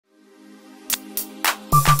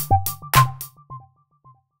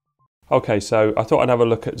Okay, so I thought I'd have a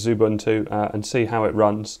look at Xubuntu and see how it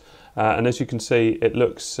runs. And as you can see, it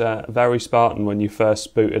looks very Spartan when you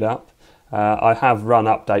first boot it up. I have run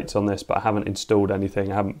updates on this, but I haven't installed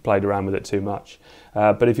anything. I haven't played around with it too much.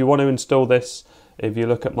 But if you want to install this, if you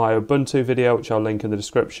look at my Ubuntu video, which I'll link in the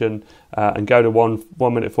description, and go to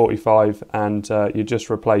 1 minute 45, and you're just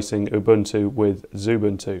replacing Ubuntu with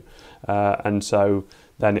Xubuntu. And so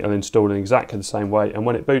then it'll install in exactly the same way. And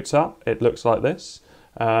when it boots up, it looks like this.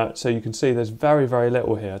 So you can see there's very, very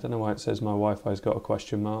little here. I don't know why it says my Wi-Fi's got a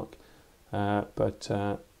question mark, but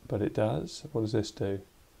it does. What does this do?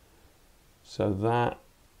 So that,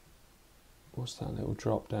 what's that little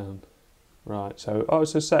drop down? Right, so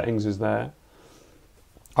settings is there.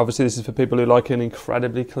 Obviously this is for people who like an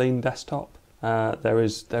incredibly clean desktop. There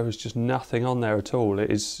is just nothing on there at all.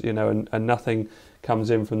 It is, you know, and nothing comes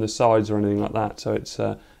in from the sides or anything like that. So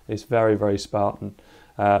it's very, very Spartan.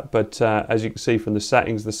 But as you can see from the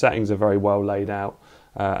settings are very well laid out,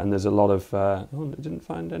 and there's a lot of. Oh, I didn't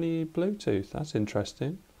find any Bluetooth. That's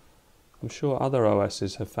interesting. I'm sure other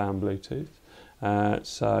OSs have found Bluetooth.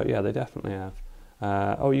 So yeah, they definitely have.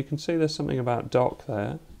 Oh, you can see there's something about dock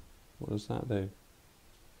there. What does that do?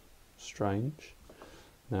 Strange.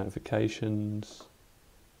 Notifications,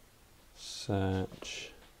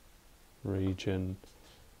 search, region,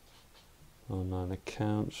 online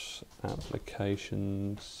accounts,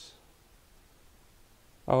 applications.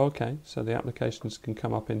 Oh, okay, so the applications can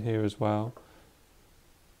come up in here as well.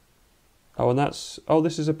 Oh, and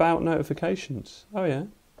this is about notifications. Oh yeah.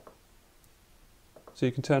 So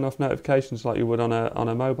you can turn off notifications like you would on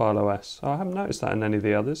a mobile OS. Oh, I haven't noticed that in any of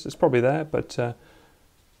the others. It's probably there, but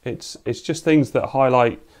it's just things that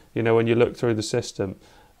highlight, you know, when you look through the system.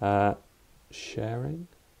 Sharing,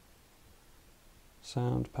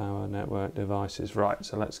 sound, power, network, devices. Right,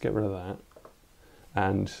 so let's get rid of that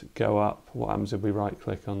and go up. What happens if we right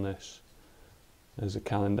click on this? There's a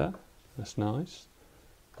calendar. That's nice.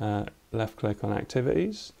 Left click on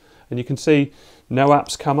activities, and you can see no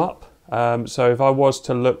apps come up. So if I was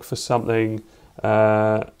to look for something, if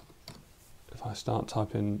I start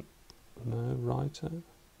typing, no, writer.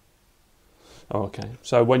 Oh, okay,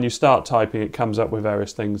 so when you start typing, it comes up with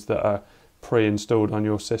various things that are pre-installed on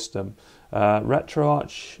your system.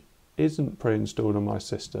 RetroArch isn't pre-installed on my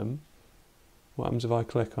system. What happens if I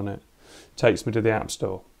click on it? It takes me to the App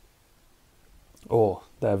Store, or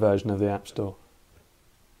their version of the App Store.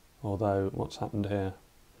 Although, what's happened here?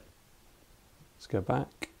 Let's go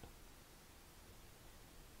back.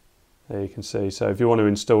 There you can see, so if you want to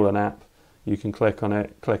install an app, you can click on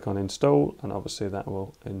it, click on install, and obviously that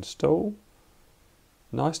will install.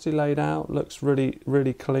 Nicely laid out, looks really,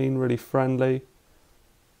 really clean, really friendly.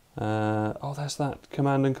 Oh, there's that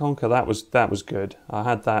Command and Conquer. That was good. I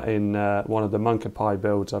had that in one of the Monkey Pi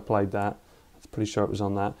builds. I played that. I'm pretty sure it was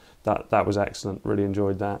on that. That was excellent. Really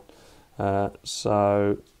enjoyed that.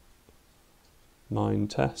 So,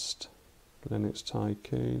 Mind Test, Linux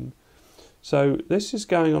Tycoon. So this is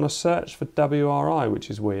going on a search for WRI, which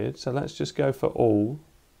is weird. So let's just go for all.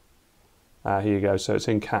 Here you go. So it's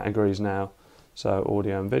in categories now. So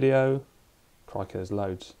audio and video. Crikey, there's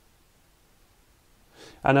loads.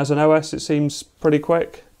 And as an OS, it seems pretty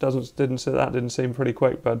quick. Didn't seem pretty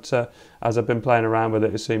quick, but as I've been playing around with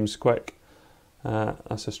it, it seems quick.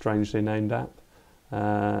 That's a strangely named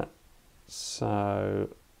app. So,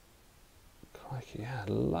 crikey, yeah,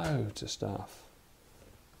 loads of stuff.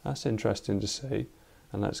 That's interesting to see.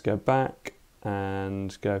 And let's go back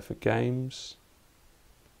and go for games.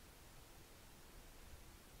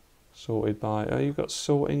 Sorted by, oh, you've got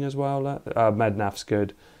sorting as well. MedNav's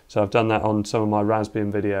good. So I've done that on some of my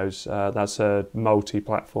Raspbian videos. That's a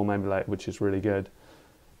multi-platform emulator, which is really good.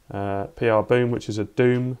 PR Boom, which is a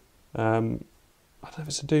Doom. I don't know if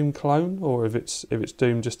it's a Doom clone or if it's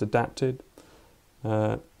Doom just adapted.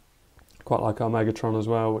 Quite like our Megatron as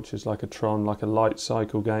well, which is like a Tron, like a light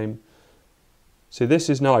cycle game. See, this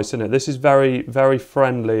is nice, isn't it? This is very, very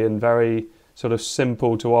friendly and very sort of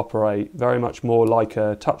simple to operate. Very much more like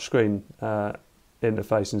a touchscreen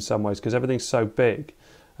interface in some ways, because everything's so big.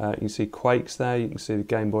 You can see Quakes there. You can see the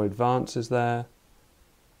Game Boy Advance is there.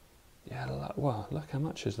 Yeah, wow, look how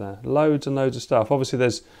much is there. Loads and loads of stuff. Obviously,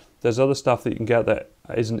 there's other stuff that you can get that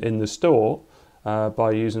isn't in the store.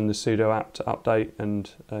 By using the sudo apt to update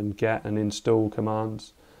and get and install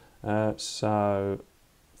commands. So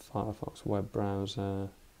Firefox web browser,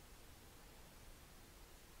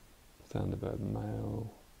 Thunderbird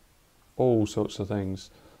mail, all sorts of things.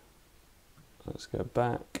 Let's go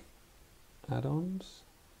back. Add-ons.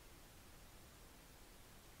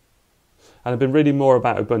 And I've been reading more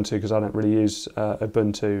about Ubuntu because I don't really use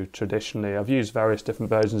Ubuntu traditionally. I've used various different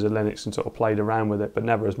versions of Linux and sort of played around with it, but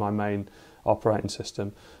never as my main operating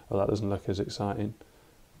system. Well, that doesn't look as exciting.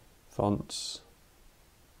 Fonts.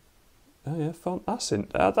 Oh yeah, font.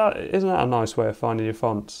 Isn't that a nice way of finding your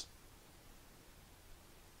fonts?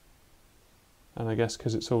 And I guess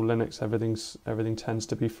because it's all Linux, everything tends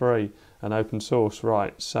to be free and open source.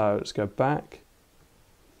 Right. So let's go back.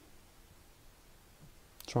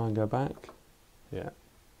 Try and go back. Yeah.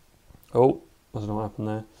 Oh, I don't know what happened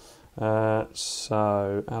there.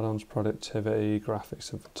 So add-ons, productivity,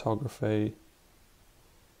 graphics and photography.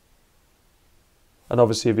 And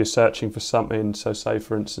obviously if you're searching for something, so say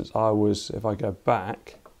for instance if I go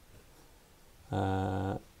back,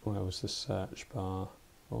 where was the search bar?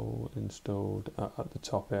 All installed at the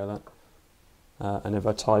top here. And if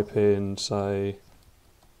I type in, say,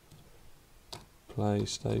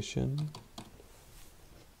 PlayStation,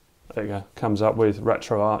 there you go, comes up with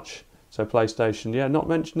RetroArch. So PlayStation, yeah, not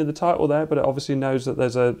mentioned in the title there, but it obviously knows that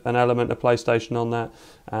there's an element of PlayStation on there,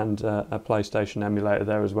 and a PlayStation emulator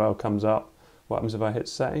there as well comes up. What happens if I hit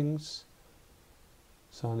settings?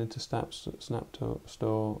 Sign into Snap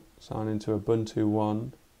Store, sign into Ubuntu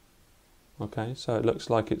One. Okay, so it looks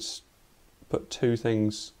like it's put two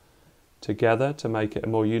things together to make it a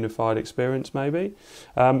more unified experience maybe.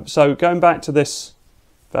 So going back to this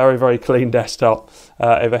very, very clean desktop,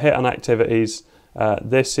 if I hit on activities,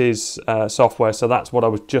 this is software, so that's what I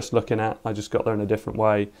was just looking at. I just got there in a different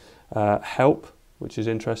way. Help, which is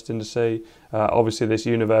interesting to see. Obviously this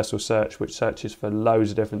universal search, which searches for loads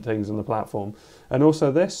of different things on the platform. And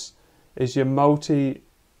also this is your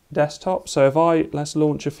multi-desktop. So if let's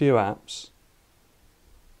launch a few apps.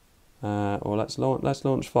 Or let's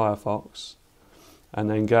launch Firefox, and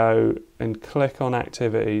then go and click on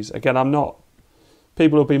activities. Again,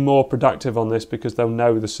 people will be more productive on this because they'll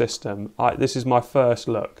know the system. This is my first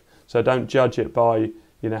look, so don't judge it by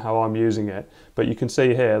how I'm using it. But you can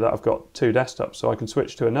see here that I've got two desktops, so I can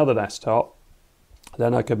switch to another desktop.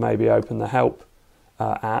 Then I could maybe open the Help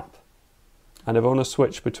app, and if I want to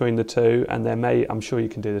switch between the two, and I'm sure you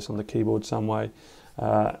can do this on the keyboard some way.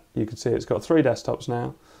 You can see it's got three desktops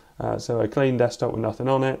now. So a clean desktop with nothing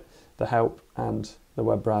on it, the Help and the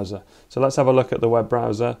web browser. So let's have a look at the web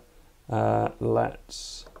browser.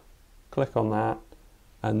 Let's click on that,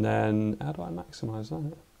 and then how do I maximize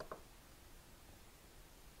that?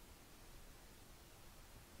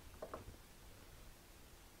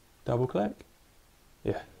 Double click?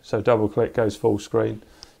 Yeah, so double click goes full screen.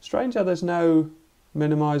 Strange how there's no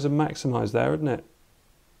minimize and maximize there, isn't it?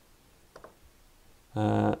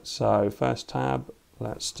 So first tab.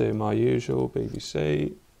 Let's do my usual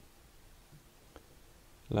BBC.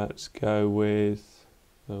 Let's go with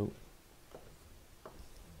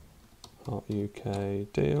Hot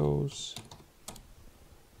UK Deals.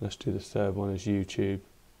 Let's do the third one as YouTube.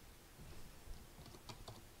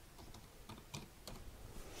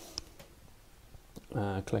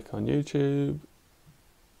 Click on YouTube.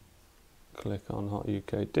 Click on Hot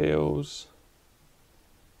UK Deals.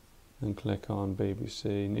 And click on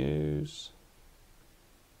BBC News.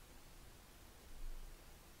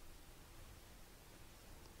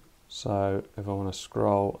 So if I want to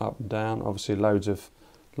scroll up and down, obviously loads of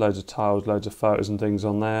tiles, loads of photos and things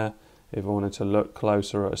on there. If I wanted to look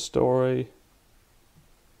closer at a story,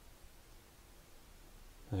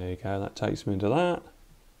 there you go, that takes me into that.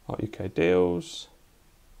 Hot UK Deals.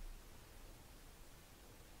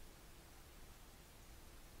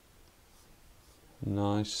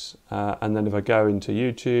 Nice. And then if I go into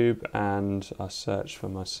YouTube and I search for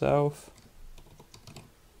myself,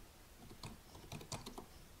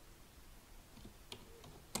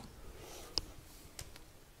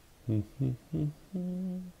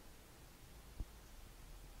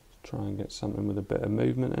 try and get something with a bit of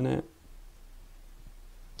movement in it.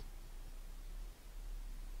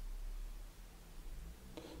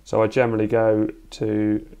 So I generally go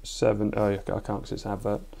to 7. Oh, I can't because it's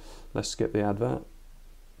advert. Let's skip the advert.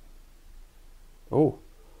 Oh,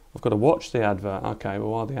 I've got to watch the advert. Okay,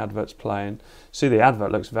 well while the advert's playing, see the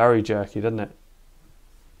advert looks very jerky, doesn't it?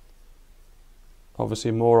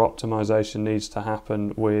 Obviously more optimization needs to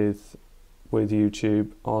happen with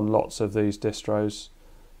YouTube on lots of these distros.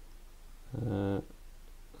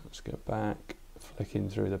 Let's go back, flicking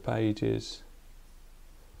through the pages.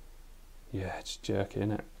 Yeah, it's jerky,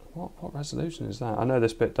 isn't it? What resolution is that? I know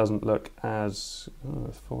this bit doesn't look as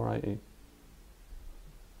 480.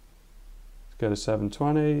 Let's go to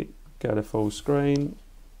 720, go to full screen.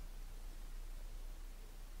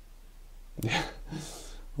 Yeah.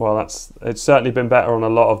 Well, it's certainly been better on a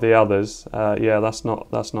lot of the others. Yeah, that's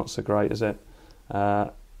not so great, is it?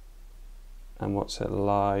 And what's it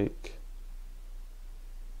like?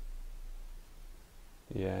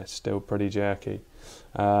 Yeah, still pretty jerky.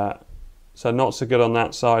 So not so good on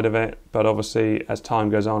that side of it, but obviously as time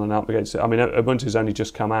goes on and apt-get, I mean, Ubuntu's only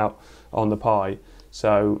just come out on the Pi,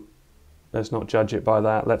 so let's not judge it by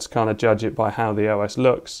that. Let's kind of judge it by how the OS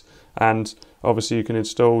looks. And obviously you can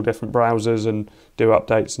install different browsers and do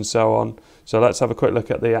updates and so on. So let's have a quick look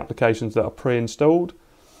at the applications that are pre-installed.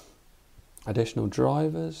 Additional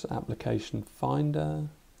drivers, application finder,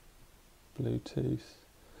 Bluetooth.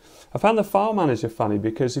 I found the file manager funny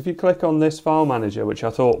because if you click on this file manager, which I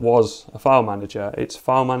thought was a file manager, it's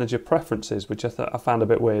file manager preferences, which I found a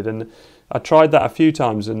bit weird. And I tried that a few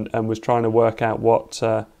times and was trying to work out what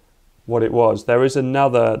it was. There's an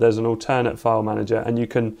alternate file manager, and you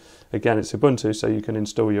can, again, it's Ubuntu, so you can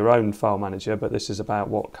install your own file manager, but this is about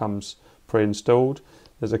what comes pre-installed.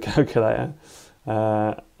 There's a calculator.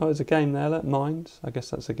 Oh, there's a game there, look, Mind. I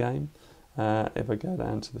guess that's a game. If I go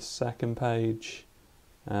down to the second page,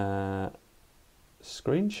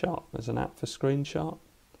 screenshot, there's an app for screenshot,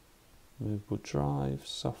 movable drive,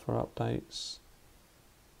 software updates,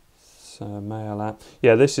 so mail app.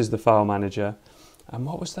 Yeah, this is the file manager. And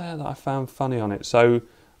what was there that I found funny on it? So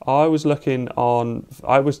I was looking on,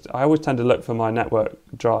 I always tend to look for my network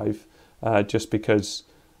drive just because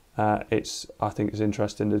I think it's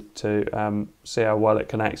interesting to see how well it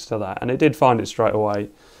connects to that. And it did find it straight away.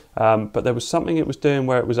 But there was something it was doing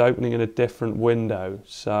where it was opening in a different window.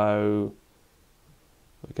 So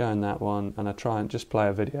we go in that one and I try and just play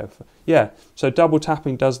a video. Yeah, so double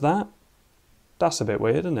tapping does that. That's a bit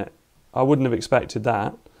weird, isn't it? I wouldn't have expected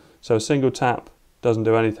that. So a single tap doesn't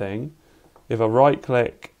do anything. If I right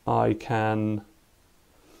click, I can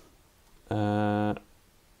open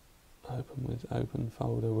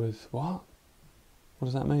folder with what? What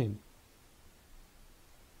does that mean?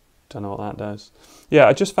 Don't know what that does. Yeah,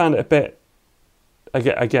 I just found it a bit,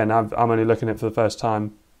 again, I'm only looking at it for the first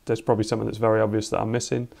time. There's probably something that's very obvious that I'm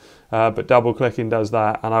missing, but double clicking does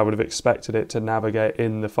that, and I would have expected it to navigate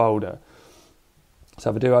in the folder.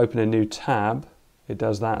 So if I do open a new tab, it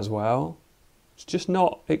does that as well. It's just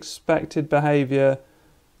not expected behavior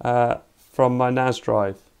from my NAS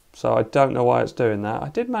drive, so I don't know why it's doing that. I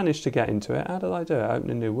did manage to get into it. How did I do it? Open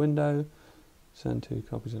a new window, send to,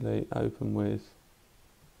 copy, delete, open with.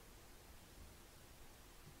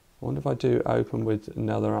 I wonder if I do open with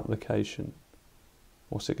another application,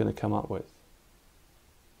 what's it going to come up with?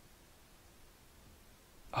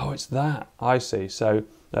 Oh, it's that. I see. So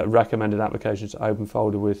recommended applications to open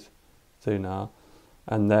folder with Thunar.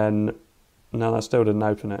 And then, no, that still didn't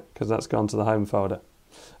open it because that's gone to the home folder.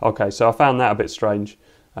 Okay, so I found that a bit strange.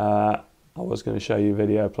 I was going to show you a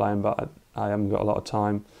video playing, but I haven't got a lot of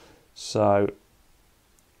time. So,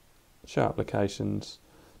 show applications,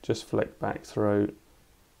 just flick back through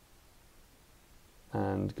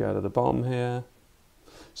and go to the bottom here.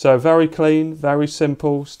 So very clean, very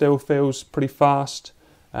simple, still feels pretty fast.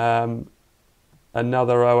 Another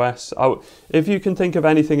OS. If you can think of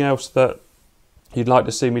anything else that you'd like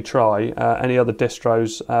to see me try, any other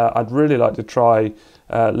distros, I'd really like to try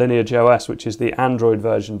Lineage OS, which is the Android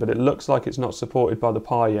version, but it looks like it's not supported by the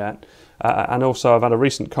Pi yet. And also I've had a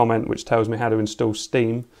recent comment which tells me how to install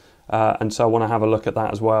Steam, and so I want to have a look at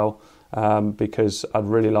that as well, because I'd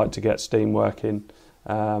really like to get Steam working.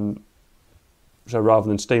 So rather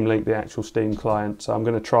than Steam Link, the actual Steam client. So I'm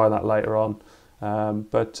going to try that later on.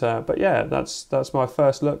 But yeah, that's my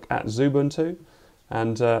first look at Xubuntu.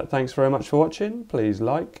 And thanks very much for watching. Please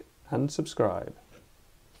like and subscribe.